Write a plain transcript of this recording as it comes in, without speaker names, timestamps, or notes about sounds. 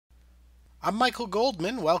I'm Michael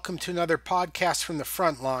Goldman. Welcome to another podcast from the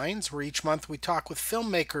front lines, where each month we talk with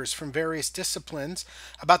filmmakers from various disciplines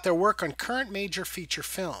about their work on current major feature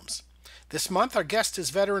films. This month, our guest is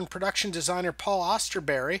veteran production designer Paul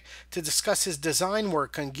Austerberry to discuss his design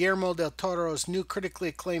work on Guillermo del Toro's new critically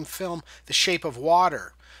acclaimed film, The Shape of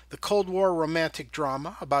Water, the Cold War romantic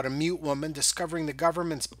drama about a mute woman discovering the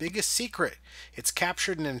government's biggest secret. It's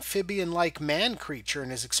captured an amphibian-like man creature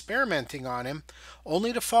and is experimenting on him,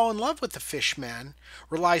 only to fall in love with the fish man,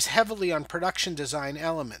 relies heavily on production design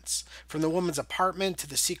elements, from the woman's apartment to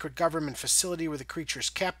the secret government facility where the creature is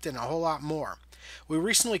kept, and a whole lot more. We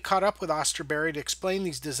recently caught up with Austerberry to explain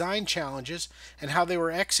these design challenges and how they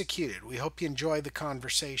were executed. We hope you enjoy the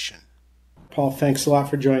conversation. Paul, thanks a lot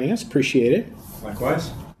for joining us. Appreciate it.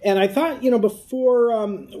 Likewise. And I thought, before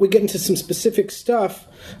we get into some specific stuff,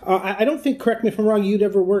 I don't think, correct me if I'm wrong, you'd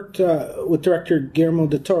ever worked with director Guillermo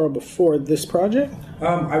del Toro before this project?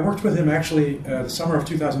 I worked with him actually the summer of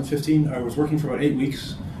 2015. I was working for about 8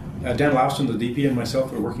 weeks. Dan Louston, the DP, and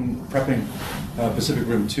myself were prepping Pacific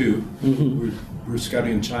Rim 2. Mm-hmm. We were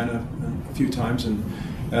scouting in China a few times, and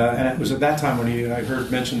it was at that time when I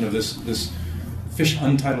heard mention of this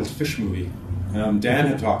untitled fish movie. Dan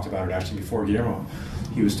had talked about it actually before Guillermo.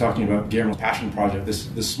 He was talking about Guillermo's passion project,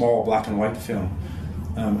 this small black and white film.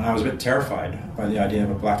 And I was a bit terrified by the idea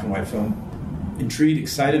of a black and white film. Intrigued,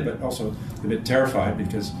 excited, but also a bit terrified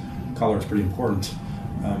because color is pretty important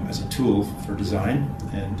as a tool for design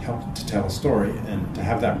and help to tell a story. And to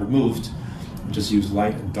have that removed, just use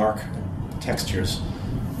light and dark textures,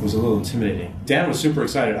 was a little intimidating. Dan was super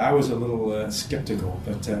excited. I was a little skeptical,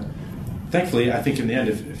 but thankfully, I think in the end,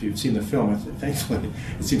 if you've seen the film, thankfully,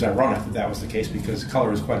 it seems ironic that was the case because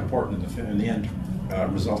color is quite important in the end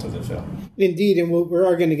result of the film. Indeed, and we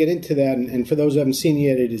are going to get into that. And for those who haven't seen it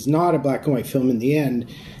yet, it is not a black and white film in the end.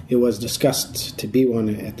 It was discussed to be one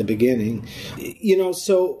at the beginning.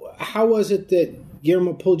 So how was it that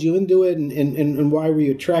Guillermo pulled you into it, and why were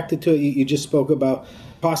you attracted to it? You just spoke about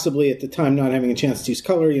possibly at the time not having a chance to use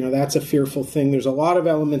color. That's a fearful thing. There's a lot of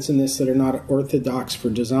elements in this that are not orthodox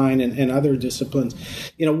for design and other disciplines.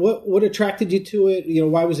 What attracted you to it?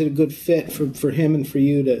 Why was it a good fit for him and for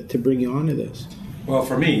you to bring you onto this? Well,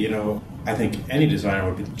 for me, I think any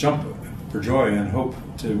designer would jump for joy and hope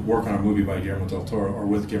to work on a movie by Guillermo del Toro or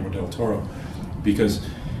with Guillermo del Toro, because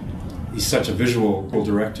he's such a visual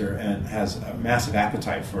director and has a massive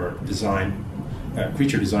appetite for design,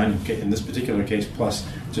 creature design in this particular case, plus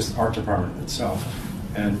just art department itself.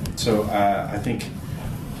 And so I think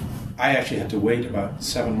I actually had to wait about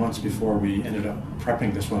 7 months before we ended up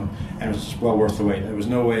prepping this one, and it was well worth the wait. There was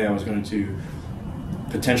no way I was going to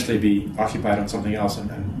potentially be occupied on something else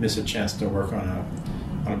and miss a chance to work on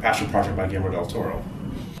a passion project by Guillermo del Toro.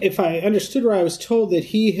 If I understood right, I was told that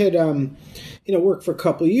he had worked for a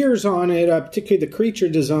couple of years on it, particularly the creature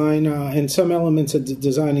design and some elements of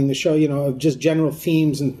designing the show, of just general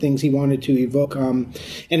themes and things he wanted to evoke. And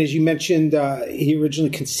as you mentioned, he originally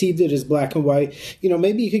conceived it as black and white.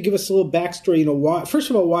 Maybe you could give us a little backstory. Why? First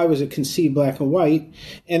of all, why was it conceived black and white?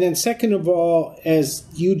 And then second of all, as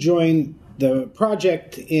you joined the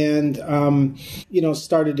project and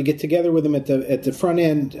started to get together with him at the front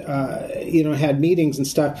end, had meetings and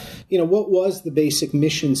stuff, what was the basic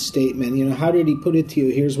mission statement? How did he put it to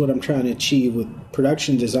you? Here's what I'm trying to achieve with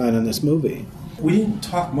production design on this movie. We didn't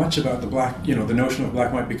talk much about the notion of black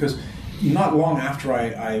and white, because not long after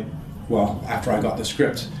I got the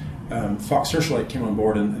script, Fox Searchlight came on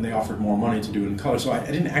board and they offered more money to do it in color, so I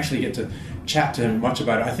didn't actually get to chat to him much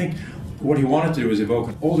about it. I think what he wanted to do is evoke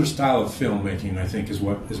an older style of filmmaking. I think is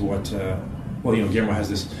what Guillermo has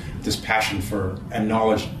this passion for and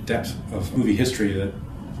knowledge depth of movie history that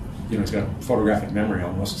he's got photographic memory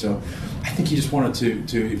almost. So I think he just wanted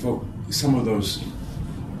to evoke some of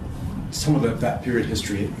that period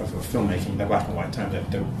history of filmmaking, that black and white time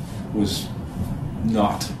that was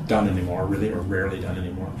not done anymore, really, or rarely done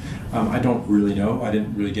anymore. I don't really know. I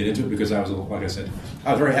didn't really get into it because I was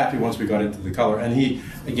very happy once we got into the color, and he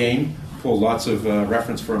again pulled lots of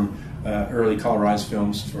reference from early colorized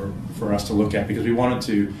films for us to look at, because we wanted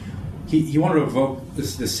to. He wanted to evoke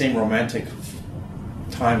this same romantic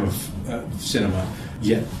time of cinema,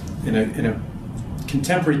 yet in a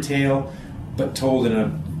contemporary tale, but told in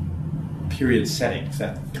a period setting. If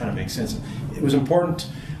that kind of makes sense. It was important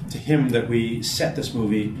to him that we set this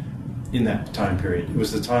movie in that time period. It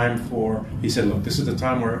was the time he said, look, this is the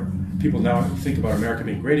time where people now think about America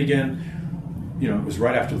being great again. It was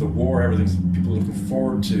right after the war, people looking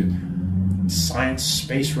forward to science,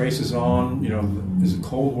 space races on, it was a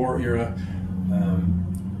Cold War era.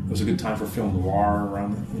 It was a good time for film noir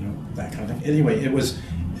around, that kind of thing. Anyway, it was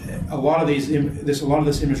a lot of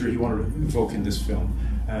this imagery he wanted to evoke in this film,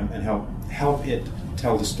 and help it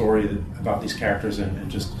tell the story about these characters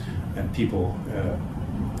and people.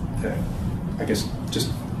 I guess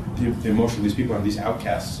just the emotion of these people and these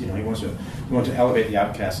outcasts. He wanted to elevate the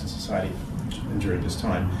outcasts in society during this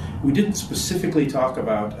time. We didn't specifically talk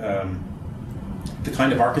about the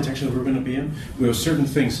kind of architecture that we're going to be in. There were certain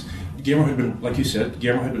things. Guillermo had been, like you said,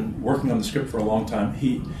 working on the script for a long time.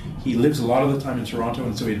 He lives a lot of the time in Toronto,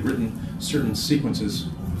 and so he had written certain sequences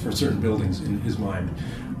for certain buildings in his mind.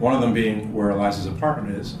 One of them being where Eliza's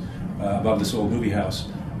apartment is, above this old movie house.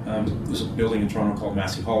 There's a building in Toronto called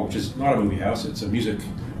Massey Hall, which is not a movie house, it's a music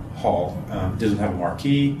hall. Doesn't have a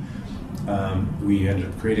marquee. We ended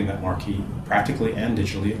up creating that marquee practically and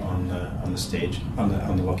digitally on the stage,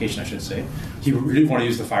 on the location, I should say. He really wanted to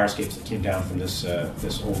use the fire escapes that came down from this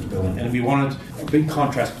old building, and we wanted a big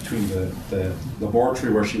contrast between the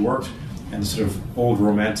laboratory where she worked and the sort of old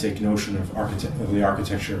romantic notion of the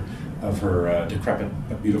architecture of her decrepit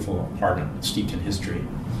but beautiful apartment steeped in history.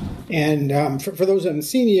 And for those that haven't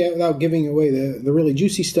seen it yet, without giving away the really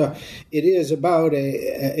juicy stuff, it is about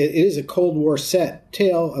a Cold War set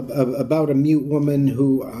tale about a mute woman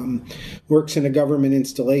who works in a government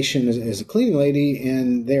installation as a cleaning lady,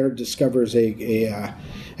 and there discovers a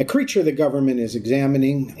creature the government is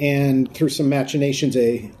examining, and through some machinations,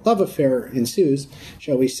 a love affair ensues,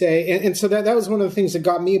 shall we say. And so that was one of the things that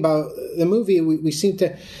got me about the movie. We seem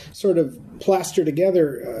to sort of plaster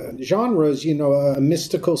together genres, a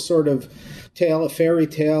mystical sort of tale, a fairy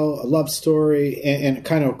tale, a love story, and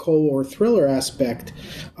kind of a Cold War thriller aspect.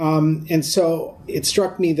 And so it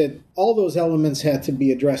struck me that all those elements had to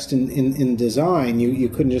be addressed in design. You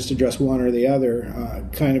couldn't just address one or the other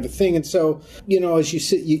kind of a thing. And so, as you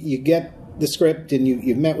sit, you get the script and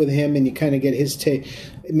you've met with him and you kind of get his take.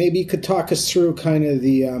 Maybe you could talk us through kind of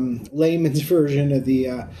the layman's version of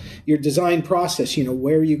your design process,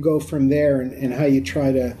 where you go from there and how you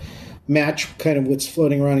try to match kind of what's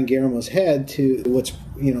floating around in Guillermo's head to what's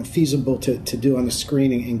feasible to do on the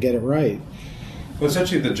screen and get it right. Well,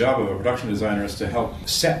 essentially the job of a production designer is to help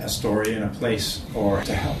set a story in a place, or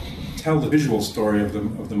to help tell the visual story of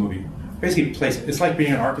the movie. Basically, it's like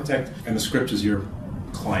being an architect and the script is your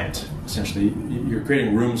client. Essentially, you're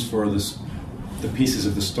creating rooms for the pieces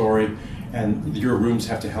of the story, and your rooms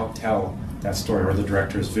have to help tell that story, or the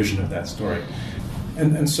director's vision of that story.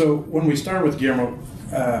 And so when we started with Guillermo,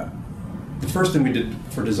 the first thing we did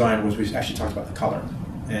for design was we actually talked about the color.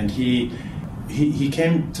 And he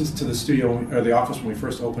came to the studio, or the office when we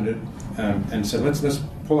first opened it, and said, let's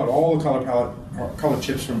pull out all the color palette, or color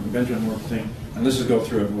chips from the Benjamin Moore thing, and let's just go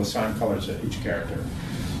through it and we'll assign colors to each character.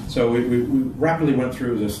 So we rapidly went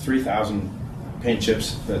through this 3,000 paint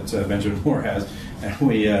chips that Benjamin Moore has, and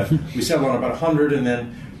we settled on about 100, and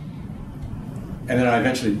then I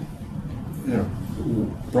eventually,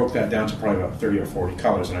 broke that down to probably about 30 or 40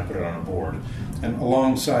 colors, and I put it on a board. And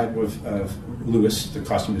alongside with Louis, the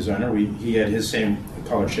costume designer, he had his same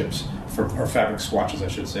color chips or fabric swatches, I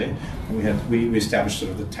should say, and we established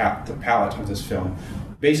sort of the palette of this film.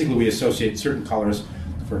 Basically, we associate certain colors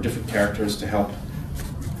for different characters to help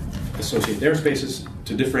associate their spaces,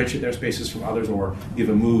 to differentiate their spaces from others, or give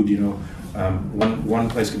a mood. One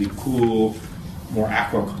place could be cool, more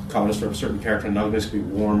aqua colors for a certain character, another place could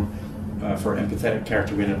be warm. For an empathetic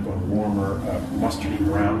character, we end up going warmer, mustardy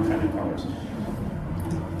brown kind of colors.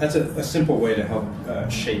 That's a simple way to help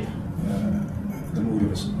shape the mood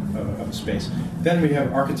of a space. Then we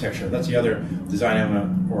have architecture. That's the other design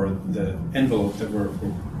element, or the envelope that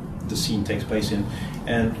the scene takes place in.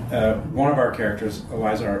 And one of our characters,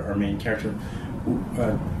 Eliza, our main character,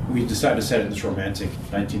 we decided to set it in this romantic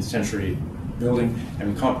 19th century building,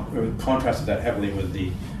 and we contrasted that heavily with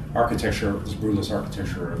the architecture, this brutalist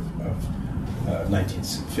architecture of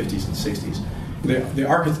 1950s and 60s.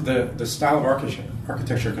 The style of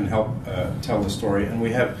architecture can help tell the story, and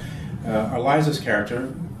we have Eliza's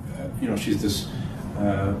character. She's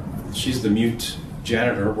the mute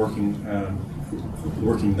janitor working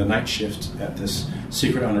the night shift at this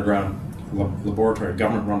secret underground laboratory,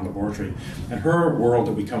 government-run laboratory, and her world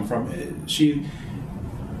that we come from. She's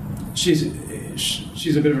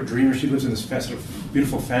a bit of a dreamer. She lives in this sort of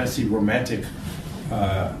beautiful fantasy, romantic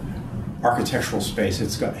architectural space.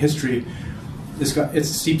 It's got history. It's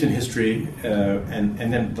steeped in history, and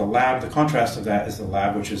then the lab. The contrast of that is the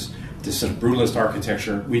lab, which is this sort of brutalist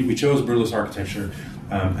architecture. We chose brutalist architecture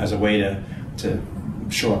as a way to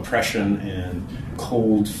show oppression and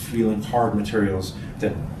cold, feeling hard materials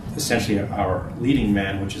that essentially our leading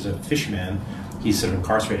man, which is a fish man, he's sort of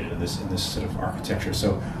incarcerated in this sort of architecture.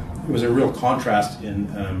 So it was a real contrast in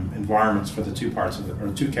environments for the two characters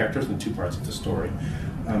and the two parts of the story.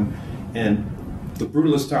 And the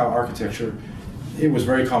brutalist style architecture, it was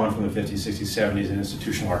very common from the 50s, 60s, 70s in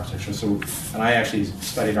institutional architecture. So, and I actually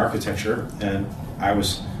studied architecture, and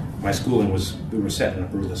my schooling was, we were set in a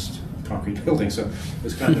brutalist concrete building, so it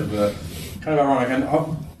was kind of ironic. And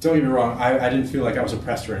don't get me wrong, I didn't feel like I was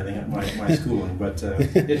oppressed or anything at my schooling, but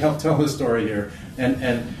it helped tell the story here.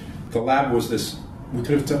 And the lab was this. We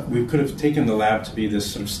could have taken the lab to be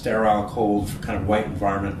this sort of sterile, cold, kind of white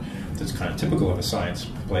environment that's kind of typical of a science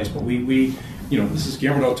place. But we this is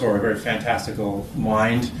Guillermo del Toro, a very fantastical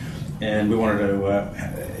mind, and we wanted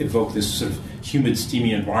to evoke this sort of humid,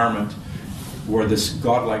 steamy environment where this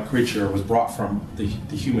godlike creature was brought from the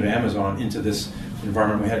humid Amazon into this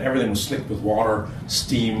environment. We had everything was slicked with water,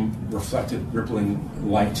 steam, reflected, rippling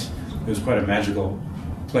light. It was quite a magical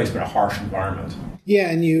place, but a harsh environment.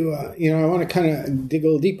 Yeah, and I want to kind of dig a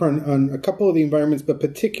little deeper on a couple of the environments, but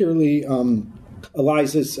particularly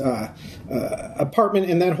Eliza's apartment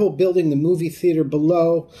and that whole building, the movie theater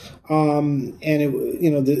below, and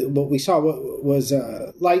what we saw was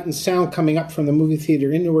light and sound coming up from the movie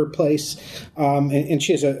theater into her place, and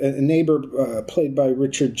she has a neighbor played by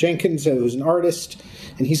Richard Jenkins, who's an artist,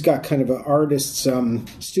 and he's got kind of an artist's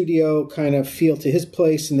studio kind of feel to his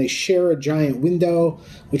place, and they share a giant window,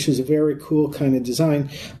 which is a very cool kind of design,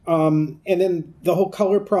 and then the whole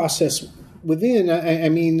color process within. I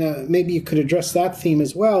mean, maybe you could address that theme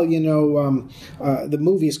as well. The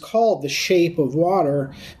movie is called The Shape of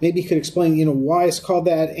Water. Maybe you could explain, why it's called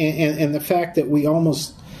that, and the fact that we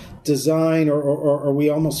almost design or we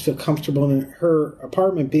almost feel comfortable in her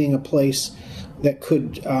apartment being a place that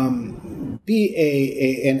could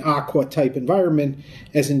be an aqua type environment,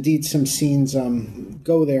 as indeed some scenes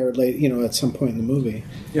go there late, at some point in the movie.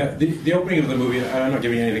 Yeah, the opening of the movie, I'm not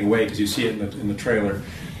giving anything away because you see it in the trailer.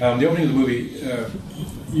 The opening of the movie,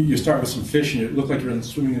 you start with some fish, and you look like you're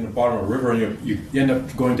swimming in the bottom of a river, and you end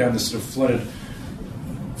up going down this sort of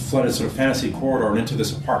flooded sort of fantasy corridor and into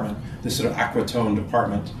this apartment, this sort of aqua-toned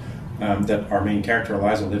apartment that our main character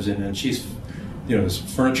Eliza lives in, and she's, there's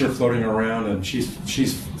furniture floating around, and she's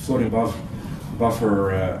floating above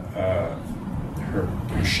her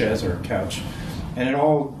chaise or couch, and it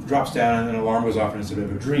all drops down, and an alarm goes off, and it's a bit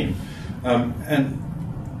of a dream. And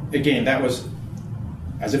again, that was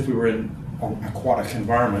as if we were in an aquatic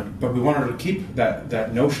environment, but we wanted to keep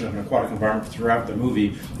that notion of an aquatic environment throughout the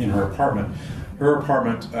movie in her apartment. Her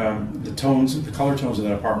apartment, the color tones of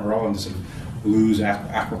that apartment are all in this sort of blues,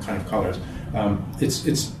 aqua kind of colors.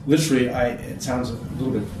 It's literally, it sounds a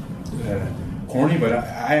little bit corny, but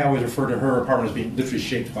I always refer to her apartment as being literally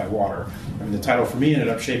shaped by water. I mean, the title for me ended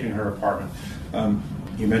up shaping her apartment.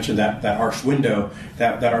 You mentioned that arched window.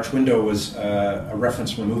 That arched window was a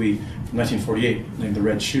reference from a movie from 1948 named The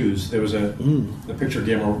Red Shoes. There was the picture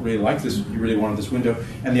Guillermo really liked this. He really wanted this window,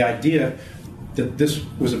 and the idea that this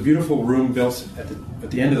was a beautiful room built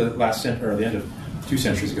at the end of the last century, or the end of 2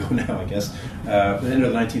 centuries ago now, I guess, the end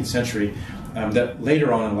of the 19th century. That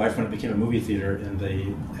later on in life, when it became a movie theater in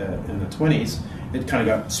the 20s, it kind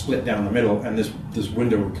of got split down the middle, and this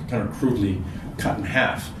window kind of crudely cut in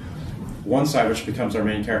half. One side, which becomes our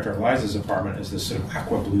main character Eliza's apartment, is this sort of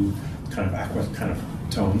aqua blue kind of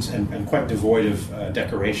tones, and quite devoid of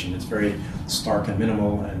decoration. It's very stark and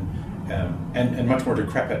minimal, and much more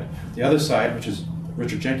decrepit. The other side, which is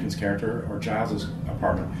Richard Jenkins' character, or Giles's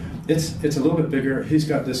apartment, it's a little bit bigger. He's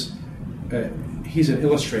got this. He's an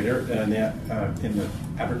illustrator in the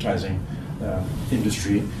advertising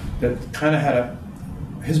industry that kind of had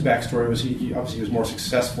his backstory was he obviously was more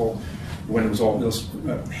successful when it was all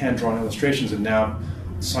hand-drawn illustrations, and now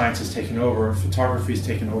science has taken over, photography has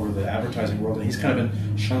taken over the advertising world, and he's kind of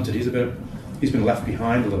been shunted. He's been left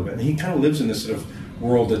behind a little bit, and he kind of lives in this sort of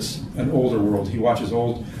world that's an older world. He watches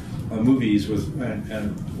old movies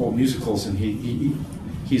and old musicals, and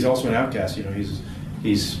he's also an outcast.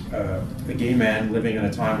 He's a gay man living in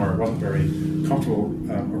a time where it wasn't very comfortable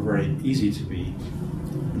or very easy to be.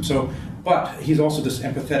 So, but he's also this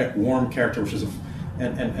empathetic, warm character, which is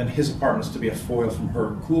and his apartment is to be a foil from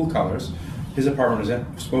her cool colors. His apartment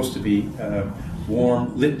is supposed to be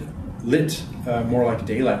warm, lit more like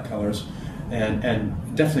daylight colors, and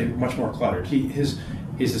definitely much more cluttered. He's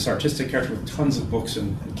this artistic character with tons of books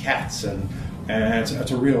and cats, and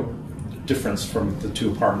it's a real difference from the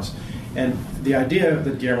two apartments. And the idea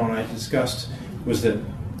that Guillermo and I discussed was that,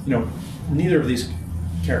 neither of these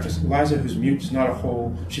characters, Eliza, who's mute, is not a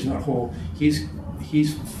whole, she's not whole, he's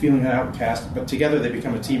feeling an outcast, but together they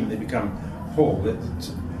become a team and they become whole.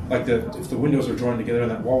 It's like if the windows are joined together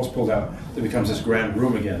and that wall is pulled out, it becomes this grand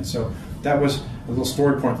room again. So that was a little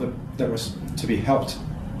story point that was to be helped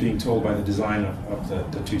being told by the design of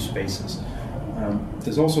the two spaces.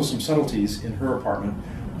 There's also some subtleties in her apartment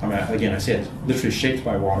I mean, again, I say it's literally shaped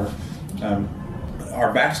by water.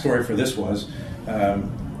 Our backstory for this was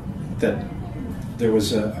that there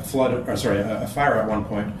was a fire at one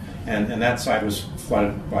point, and that side was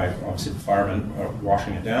flooded by, obviously, the firemen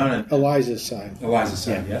washing it down. And Eliza's side.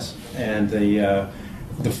 Yes. And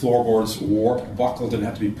the floorboards warped, buckled, and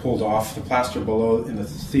had to be pulled off. The plaster below in the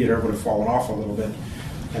theater would have fallen off a little bit.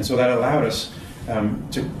 And so that allowed us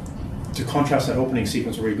to contrast that opening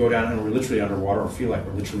sequence where we go down and we're literally underwater, or feel like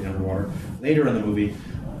we're literally underwater. Later in the movie,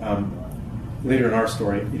 later in our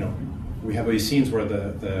story, we have these scenes where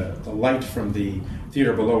the light from the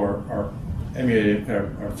theater below are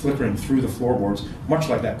flickering through the floorboards, much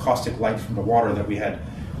like that caustic light from the water that we had,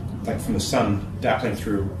 like from the sun dappling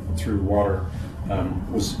through water,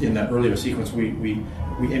 was in that earlier sequence. We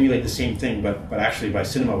emulate the same thing, but actually by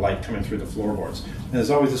cinema light coming through the floorboards. And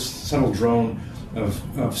there's always this subtle drone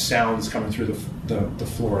of sounds coming through the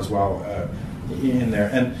floor as well in there.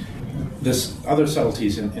 And there's other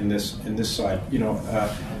subtleties in this side.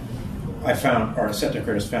 I found, our set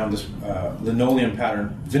decorators found this linoleum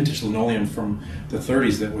pattern, vintage linoleum from the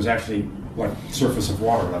 30s that was actually like surface of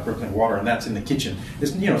water, like rippling water, and that's in the kitchen.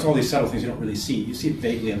 It's all these subtle things you don't really see. You see it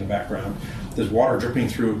vaguely in the background. There's water dripping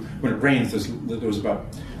through. When it rains, there was about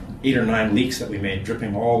 8 or 9 leaks that we made,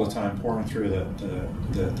 dripping all the time, pouring through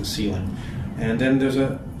the ceiling. And then there's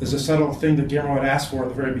a subtle thing that Guillermo had asked for at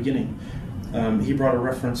the very beginning. He brought a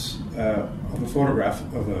reference of a photograph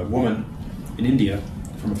of a woman in India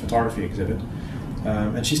from a photography exhibit,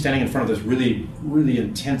 and she's standing in front of this really, really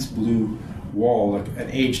intense blue wall, like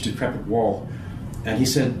an aged, decrepit wall. And he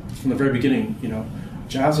said from the very beginning,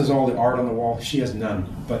 Jazz has all the art on the wall, she has none,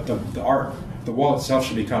 but the wall itself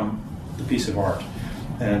should become the piece of art.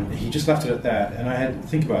 And he just left it at that, and I had to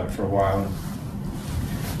think about it for a while, and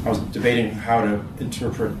I was debating how to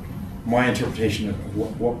interpret my interpretation of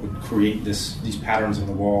what would create these patterns on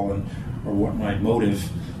the wall, or what my motive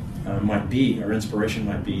might be, or inspiration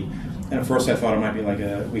might be. And at first I thought it might be like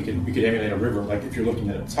we could emulate a river, like if you're looking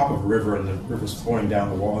at the top of a river and the river's flowing down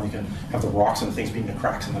the wall, you can have the rocks and things being the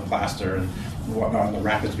cracks in the plaster and whatnot, and the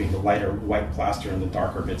rapids being the lighter white plaster and the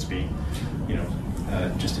darker bits being,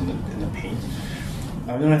 just in the paint.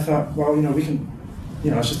 And then I thought, well, we can,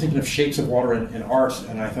 I was just thinking of shapes of water in art,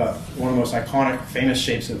 and I thought one of the most iconic, famous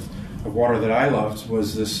shapes of water that I loved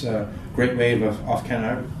was this great wave off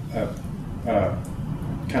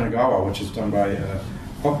Kanagawa, which is done by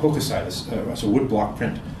Hokusai. It's a woodblock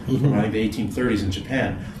print from, I think, the 1830s in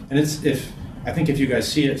Japan. And I think if you guys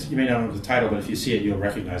see it, you may not know the title, but if you see it, you'll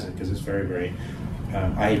recognize it, because it's very, very...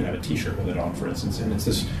 I even have a T-shirt with it on, for instance, and it's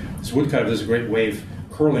this woodcut of this great wave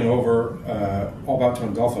curling over, all about to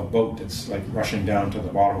engulf a boat that's like rushing down to the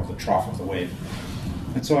bottom of the trough of the wave.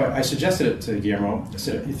 And so I suggested it to Guillermo. I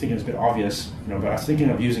said, you think it's a bit obvious, but I was thinking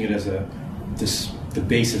of using it as the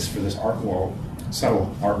basis for this art wall,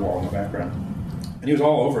 subtle art wall in the background. And he was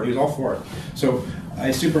all over it. He was all for it. So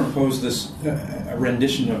I superimposed this a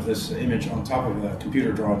rendition of this image on top of a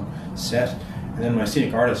computer-drawn set. And then my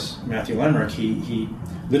scenic artist, Matthew Lemrick, he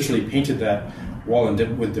literally painted that wall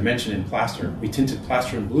with dimension in plaster. We tinted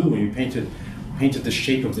plaster in blue, and we painted the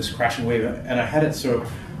shape of this crashing wave. And I had it so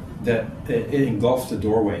that it engulfed the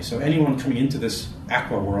doorway. So anyone coming into this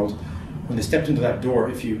aqua world, when they stepped into that door,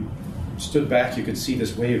 if you stood back, you could see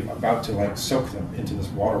this wave about to soak them into this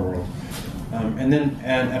water world. And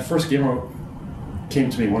at first Guillermo came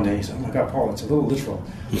to me one day. He said, "Oh my God, Paul, it's a little literal,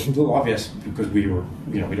 a little obvious," because we'd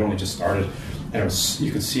only just started, and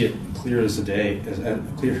you could see it clear as the day, as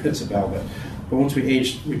clear as a bell. But once we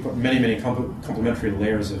aged, we put many, many complementary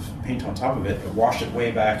layers of paint on top of it. It washed it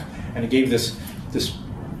way back, and it gave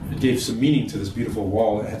it gave some meaning to this beautiful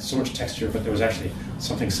wall. It had so much texture, but there was actually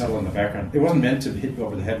something subtle in the background. It wasn't meant to hit you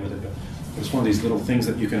over the head with it, but it was one of these little things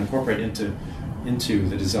that you can incorporate into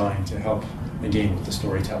the design to help, again, with the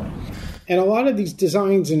storytelling. And a lot of these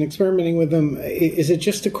designs and experimenting with them, is it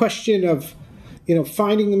just a question of,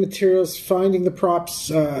 finding the materials, finding the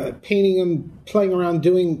props, painting them, playing around,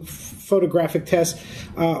 doing photographic tests,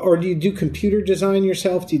 or do you do computer design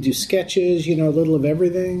yourself? Do you do sketches, a little of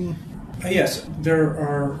everything? Yes, there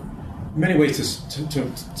are many ways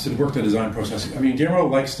to work the design process. I mean, Guillermo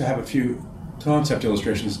likes to have a few concept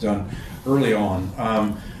illustrations done early on.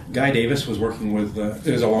 Guy Davis was working with,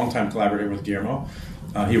 is a longtime collaborator with Guillermo.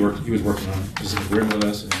 He was working on Pacific Rim with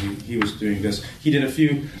us, and he was doing this. He did a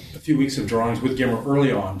few weeks of drawings with Guillermo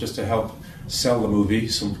early on, just to help sell the movie,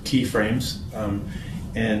 some key frames,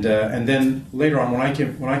 and then later on, when I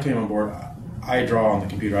came on board, I draw on the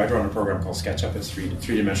computer. I draw on a program called SketchUp. It's a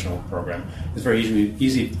three-dimensional program. It's very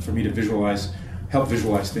easy for me to help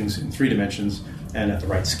visualize things in 3 dimensions and at the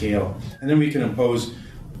right scale. And then we can impose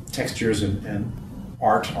textures and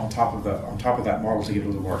art on top of that model to give it a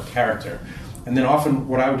little more character. And then often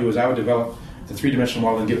what I would do is I would develop the three-dimensional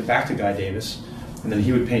model and give it back to Guy Davis, and then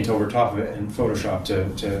he would paint over top of it in Photoshop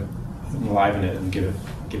to enliven it and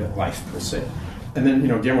give it life, per se. And then,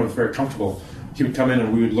 Guillermo was very comfortable. He would come in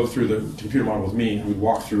and we would look through the computer model with me, and we'd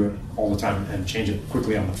walk through it all the time and change it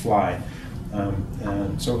quickly on the fly.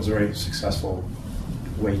 And so it was a very successful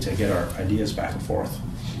way to get our ideas back and forth.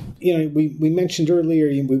 We mentioned earlier,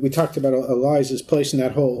 we talked about Eliza's place in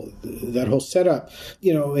that whole setup,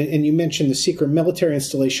 and you mentioned the secret military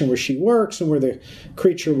installation where she works and where the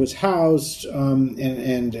creature was housed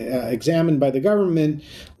and examined by the government.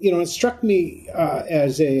 It struck me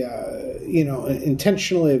as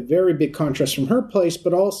intentionally a very big contrast from her place,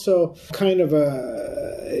 but also kind of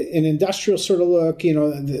an industrial sort of look,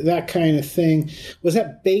 that kind of thing. Was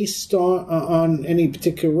that based on any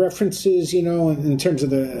particular references, in terms of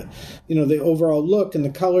the overall look and the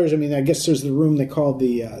colors? I mean, I guess there's the room they called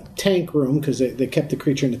the tank room because they kept the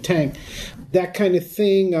creature in a tank. That kind of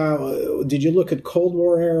thing. Did you look at Cold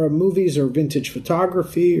War era movies or vintage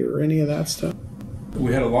photography or any of that stuff?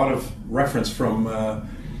 We had a lot of reference from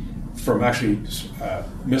actually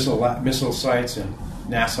missile sites and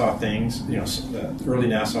NASA things, the early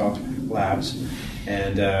NASA labs,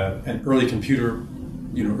 and early computer,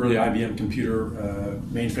 early IBM computer,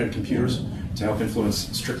 mainframe computers to help influence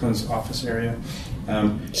Strickland's office area.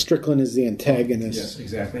 Strickland is the antagonist. Yes,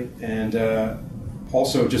 exactly. And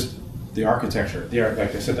also just the architecture.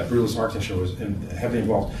 Like I said, that brutalist architecture was heavily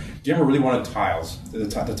involved. Guillermo really wanted tiles. The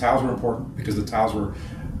tiles were important because the tiles were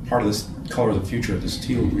part of this color of the future, this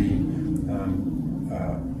teal-green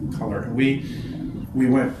color. And we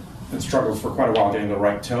went and struggled for quite a while getting the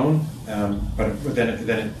right tone, but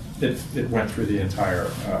then it went through the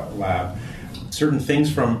entire lab. Certain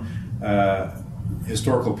things from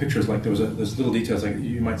historical pictures, like there's little details, like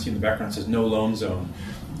you might see in the background, it says "No Lone Zone."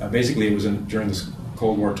 Basically, it was during this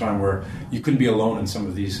Cold War time where you couldn't be alone in some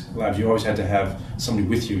of these labs. You always had to have somebody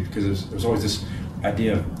with you because there's always this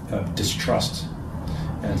idea of distrust.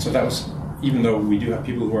 And so that was, even though we do have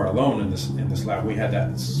people who are alone in this lab, we had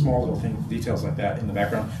that small little thing, details like that in the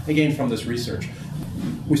background, again from this research.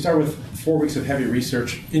 We started with 4 weeks of heavy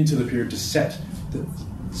research into the period to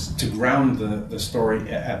ground the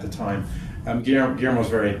story at the time. Guillermo's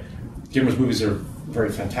movies are very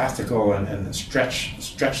fantastical and stretch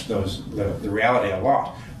the reality a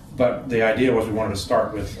lot. But the idea was we wanted to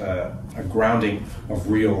start with a grounding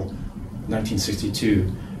of real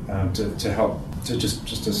 1962 to help to just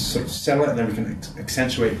to sort of settle it, and then we can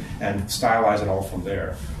accentuate and stylize it all from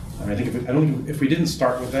there. I mean, I don't think if we didn't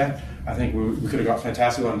start with that, I think we could have got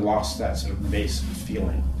fantastical and lost that sort of base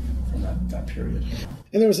feeling from that period.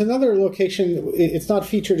 And there was another location, it's not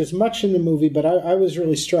featured as much in the movie, but I was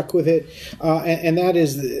really struck with it, and that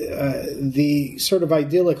is the sort of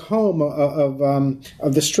idyllic home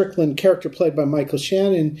of the Strickland character played by Michael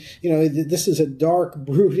Shannon. This is a dark,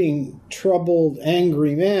 brooding, troubled,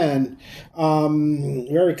 angry man,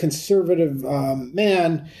 very conservative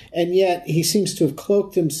man, and yet he seems to have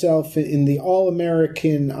cloaked himself in the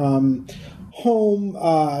all-American home,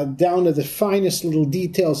 down to the finest little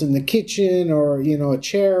details in the kitchen, or a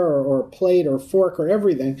chair or a plate or a fork or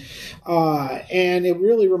everything, and it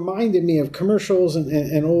really reminded me of commercials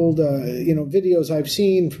and old videos I've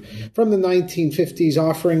seen from the 1950s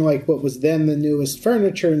offering like what was then the newest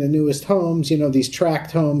furniture and the newest homes, these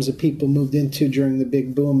tract homes that people moved into during the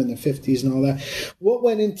big boom in the 50s and all that. What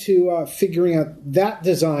went into figuring out that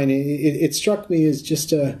design? It struck me as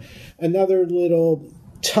just another little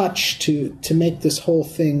touch to make this whole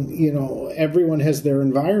thing, everyone has their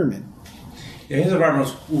environment. Yeah, his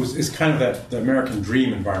environment is kind of the American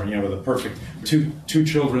dream environment, with the perfect two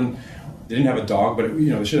children. They didn't have a dog, but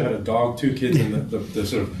they should have had a dog, 2 kids, and the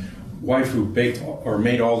sort of wife who baked or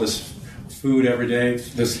made all this food every day,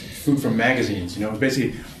 this food from magazines. It was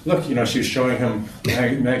basically, look, she was showing him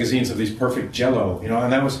magazines of these perfect Jell-O,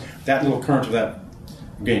 and that was that little current of that,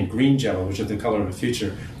 again, green Jell-O, which is the color of the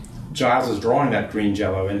future. Giles is drawing that green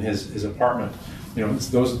Jell-O in his apartment.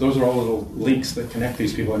 Those are all little links that connect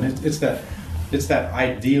these people, and it's that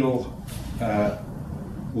ideal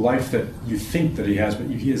life that you think that he has, but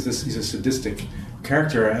he's a sadistic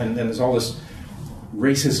character, and there's all this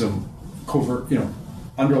racism, covert,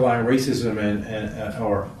 underlying racism and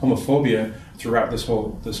or homophobia throughout this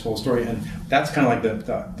whole story, and that's kind of like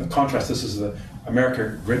the contrast. This is the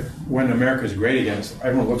America when America is great again.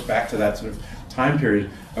 Everyone looks back to that sort of time period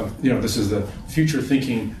of this is the future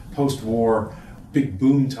thinking post-war big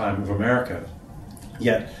boom time of America.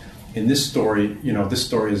 Yet in this story, this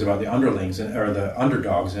story is about the underlings or the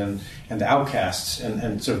underdogs and the outcasts,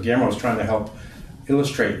 and sort of Guillermo is trying to help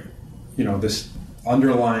illustrate this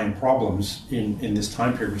underlying problems in this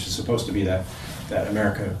time period, which is supposed to be that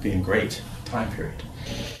America being great time period.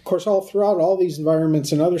 Of course, all throughout all these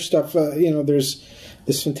environments and other stuff, there's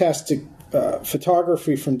this fantastic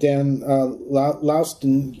photography from Dan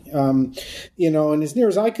Lauston, and as near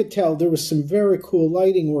as I could tell, there was some very cool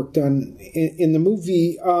lighting work done in the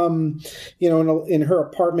movie, in her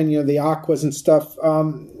apartment, the aquas and stuff.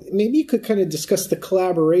 Maybe you could kind of discuss the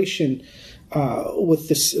collaboration with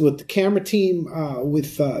the camera team,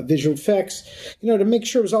 with visual effects, to make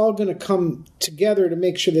sure it was all going to come together to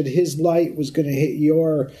make sure that his light was going to hit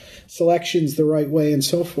your selections the right way and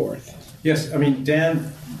so forth. Yes, I mean,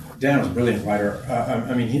 Dan was a brilliant lighter.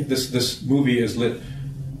 This movie is lit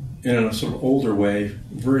in a sort of older way,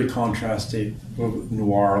 very contrasty,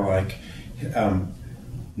 noir-like,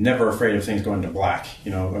 never afraid of things going to black.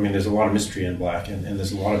 There's a lot of mystery in black, and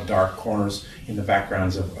there's a lot of dark corners in the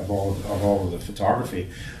backgrounds of all of the photography.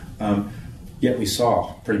 Yet we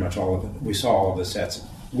saw pretty much all of it. We saw all of the sets.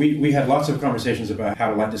 We had lots of conversations about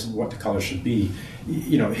how to light this and what the color should be.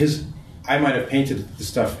 I might have painted the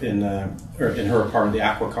stuff in her apartment, the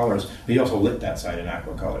aqua colors, but he also lit that side in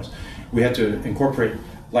aqua colors. We had to incorporate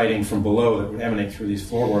lighting from below that would emanate through these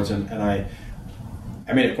floorboards, and I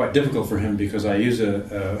made it quite difficult for him because I used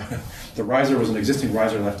the riser was an existing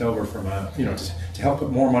riser left over from to help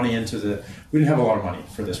put more money into the. We didn't have a lot of money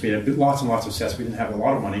for this. We had lots and lots of sets. We didn't have a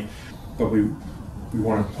lot of money, but we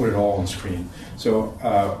wanted to put it all on screen. So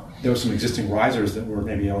there were some existing risers that were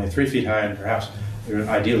maybe only 3 feet high, and perhaps they were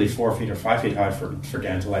ideally 4 feet or 5 feet high for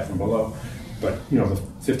Dan to light from below. But the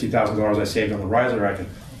 $50,000 I saved on the riser, I could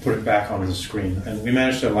put it back onto the screen, and we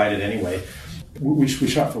managed to light it anyway. We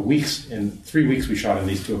shot for weeks. In 3 weeks, we shot in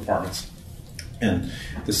these two apartments, and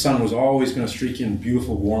the sun was always going to streak in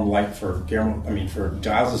beautiful, warm light for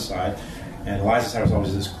Giles' side, and Eliza's side was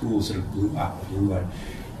always this cool sort of blue light.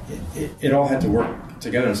 It all had to work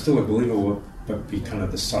together and still look believable, but be kind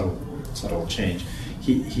of the subtle change.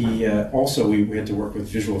 He also we had to work with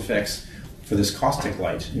visual effects for this caustic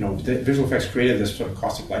light. The visual effects created this sort of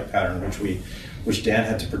caustic light pattern, which Dan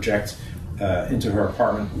had to project into her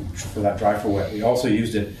apartment for that dry for wet. We also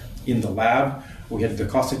used it in the lab. We had the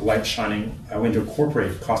caustic light shining. I went to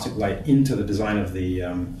incorporate caustic light into the design of the,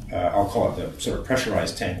 I'll call it the sort of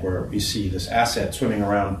pressurized tank, where you see this asset swimming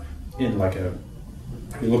around in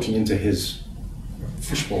you're looking into his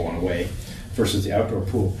fishbowl in a way, versus the outdoor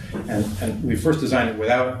pool. And we first designed it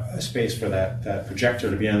without a space for that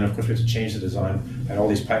projector to be in, and of course we had to change the design. I had all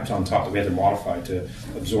these pipes on top that we had to modify to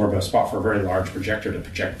absorb a spot for a very large projector to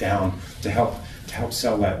project down to help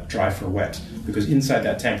sell that dry for wet, because inside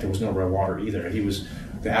that tank there was no real water either.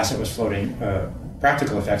 The asset was floating.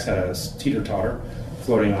 Practical Effects had a teeter-totter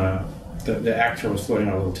floating on the actor was floating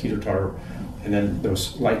on a little teeter-totter, and then there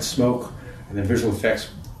was light smoke, and then Visual Effects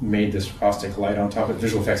made this caustic light on top of it.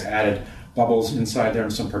 Visual Effects added bubbles inside there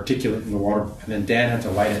and some particulate in the water, and then Dan had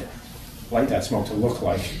to light that smoke to look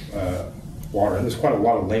like water. There's quite a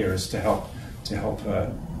lot of layers to help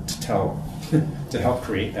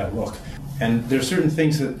create that look. And there's certain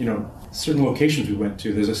things that certain locations we went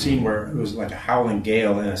to. There's a scene where it was like a howling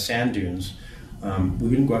gale in a sand dunes. We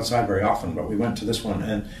didn't go outside very often, but we went to this one,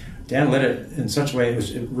 and Dan lit it in such a way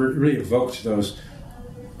it really evoked those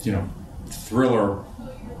thriller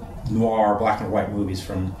noir black and white movies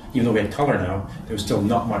from, even though we had color now, there was still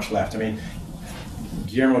not much left. I mean,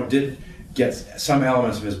 Guillermo did get some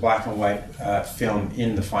elements of his black and white film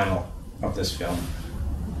in the final of this film.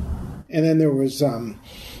 And then there was,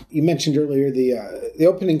 you mentioned earlier the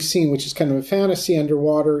opening scene, which is kind of a fantasy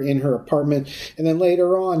underwater in her apartment. And then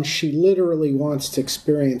later on, she literally wants to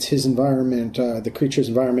experience his environment, the creature's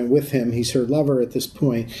environment with him. He's her lover at this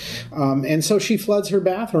point. And so she floods her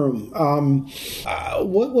bathroom.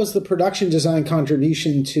 What was the production design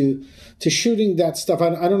contribution to shooting that stuff?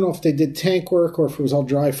 I don't know if they did tank work or if it was all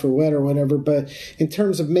dry for wet or whatever, but in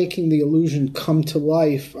terms of making the illusion come to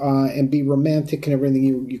life and be romantic and everything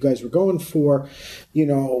you guys were going for,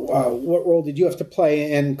 what role did you have to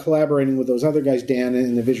play in collaborating with those other guys, Dan,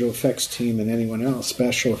 and the visual effects team and anyone else,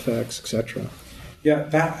 special effects, etc.? Yeah,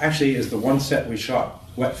 that actually is the one set we shot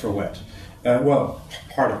wet for wet.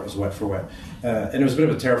 Part of it was wet for wet. And it was a bit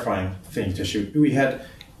of a terrifying thing to shoot. We had...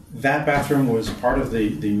 That bathroom was part of the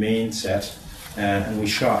main set, and we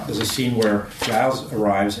shot. There's a scene where Giles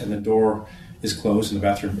arrives and the door is closed and the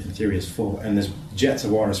bathroom in theory is full, and there's jets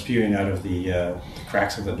of water spewing out of the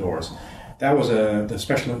cracks of the doors. That was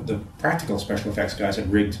the practical special effects guys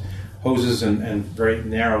had rigged hoses and very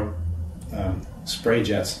narrow spray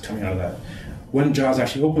jets coming out of that. When Giles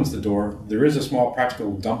actually opens the door, there is a small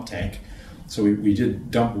practical dump tank, so we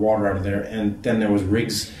did dump water out of there, and then there was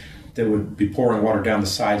rigs that would be pouring water down the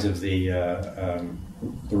sides of the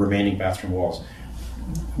remaining bathroom walls.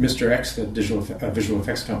 Mr. X, the visual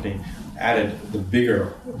effects company, added the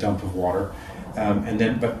bigger dump of water,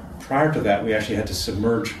 but prior to that, we actually had to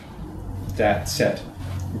submerge that set.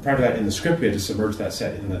 Prior to that, in the script, we had to submerge that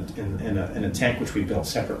set in a tank which we built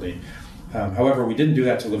separately. However, we didn't do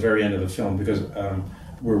that till the very end of the film because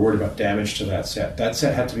we were worried about damage to that set. That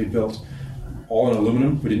set had to be built all in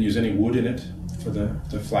aluminum. We didn't use any wood in it for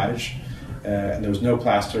the flattage. And there was no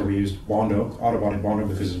plaster. We used Bondo, auto-body Bondo,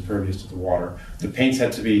 because it's impervious to the water. The paints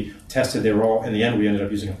had to be tested. They were all, in the end, we ended up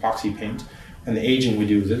using epoxy paint. And the aging we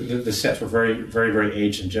do, the sets were very, very, very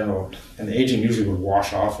aged in general. And the aging usually would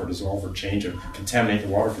wash off or dissolve or change or contaminate the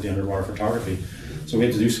water for the underwater photography. So we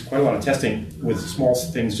had to do quite a lot of testing with small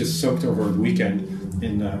things just soaked over the weekend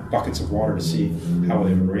in buckets of water to see how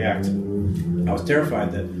they would react. I was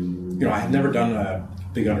terrified that, I had never done a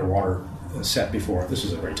big underwater set before. This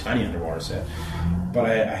was a very tiny underwater set, but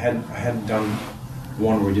I hadn't done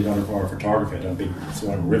one where we did underwater photography. I'd done big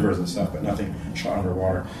flowing rivers and stuff, but nothing shot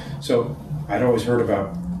underwater. So I'd always heard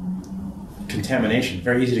about contamination.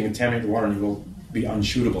 Very easy to contaminate the water, and you will be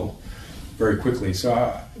unshootable very quickly.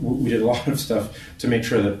 So we did a lot of stuff to make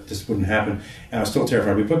sure that this wouldn't happen, and I was still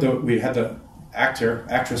terrified. We had the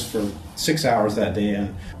actress for 6 hours that day,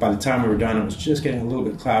 and by the time we were done, it was just getting a little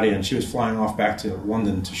bit cloudy, and she was flying off back to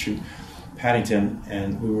London to shoot Paddington,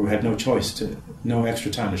 and we had no choice, no extra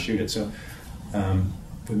time to shoot it. So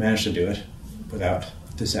we managed to do it without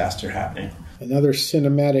disaster happening. Another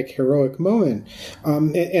cinematic, heroic moment.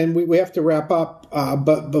 And we have to wrap up.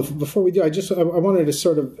 But before we do, I wanted to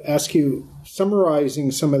sort of ask you, summarizing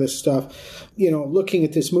some of this stuff, looking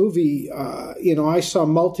at this movie, I saw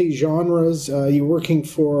multi-genres. You're working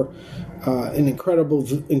for an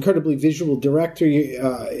incredibly visual director. You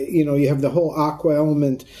have the whole aqua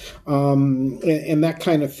element and that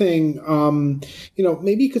kind of thing.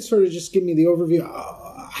 Maybe you could sort of just give me the overview.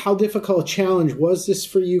 How difficult a challenge was this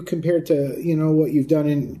for you compared to what you've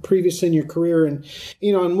done previously in your career, and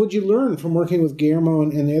would you learn from working with Guillermo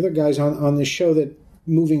and the other guys on this show that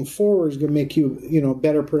moving forward is going to make you a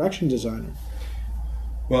better production designer?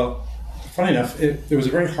 Well, funny enough, it was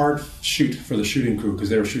a very hard shoot for the shooting crew because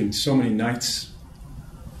they were shooting so many nights.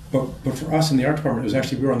 But for us in the art department, it was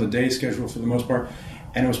actually, we were on the day schedule for the most part,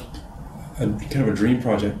 and it was kind of a dream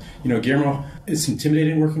project. Guillermo, it's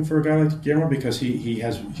intimidating working for a guy like Guillermo because he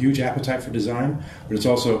has huge appetite for design, but it's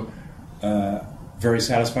also very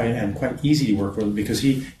satisfying and quite easy to work with because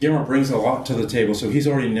Guillermo brings a lot to the table, so he's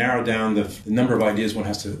already narrowed down the number of ideas one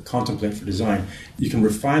has to contemplate for design. You can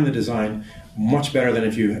refine the design much better than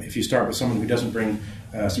if you start with someone who doesn't bring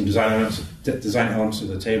some design elements to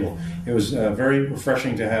the table. It was very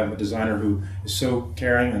refreshing to have a designer who is so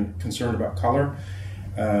caring and concerned about color.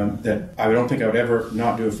 That I don't think I would ever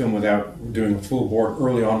not do a film without doing a full board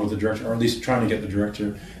early on with the director, or at least trying to get the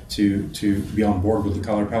director to be on board with the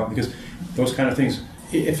color palette, because those kind of things,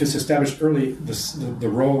 if it's established early, the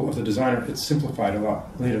role of the designer, it's simplified a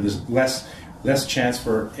lot later. There's less chance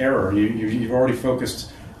for error. You've already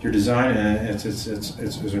focused your design, and it's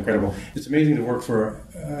incredible. It's amazing to work for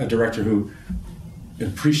a director who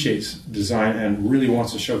appreciates design and really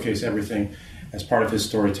wants to showcase everything as part of his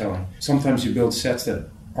storytelling. Sometimes you build sets that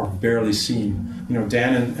are barely seen.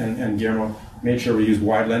 Dan and Guillermo made sure we used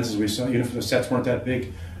wide lenses. We saw, even if the sets weren't that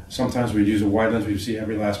big, sometimes we'd use a wide lens, we'd see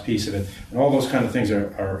every last piece of it. And all those kind of things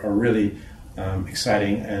are really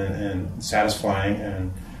exciting and satisfying,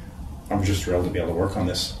 and I'm just thrilled to be able to work on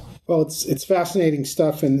this. Well, it's fascinating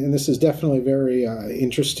stuff, and this is definitely a very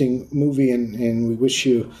interesting movie, and we wish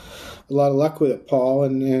you a lot of luck with it, Paul,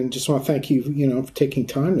 and just want to thank you, for taking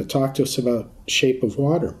time to talk to us about Shape of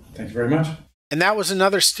Water. Thank you very much. And that was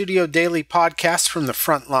another Studio Daily podcast from the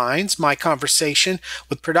front lines, my conversation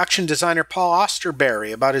with production designer Paul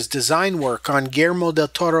Austerberry about his design work on Guillermo del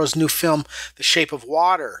Toro's new film, The Shape of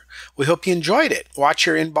Water. We hope you enjoyed it. Watch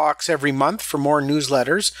your inbox every month for more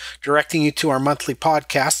newsletters directing you to our monthly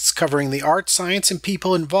podcasts covering the art, science, and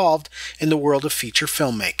people involved in the world of feature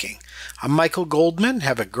filmmaking. I'm Michael Goldman.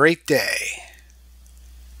 Have a great day.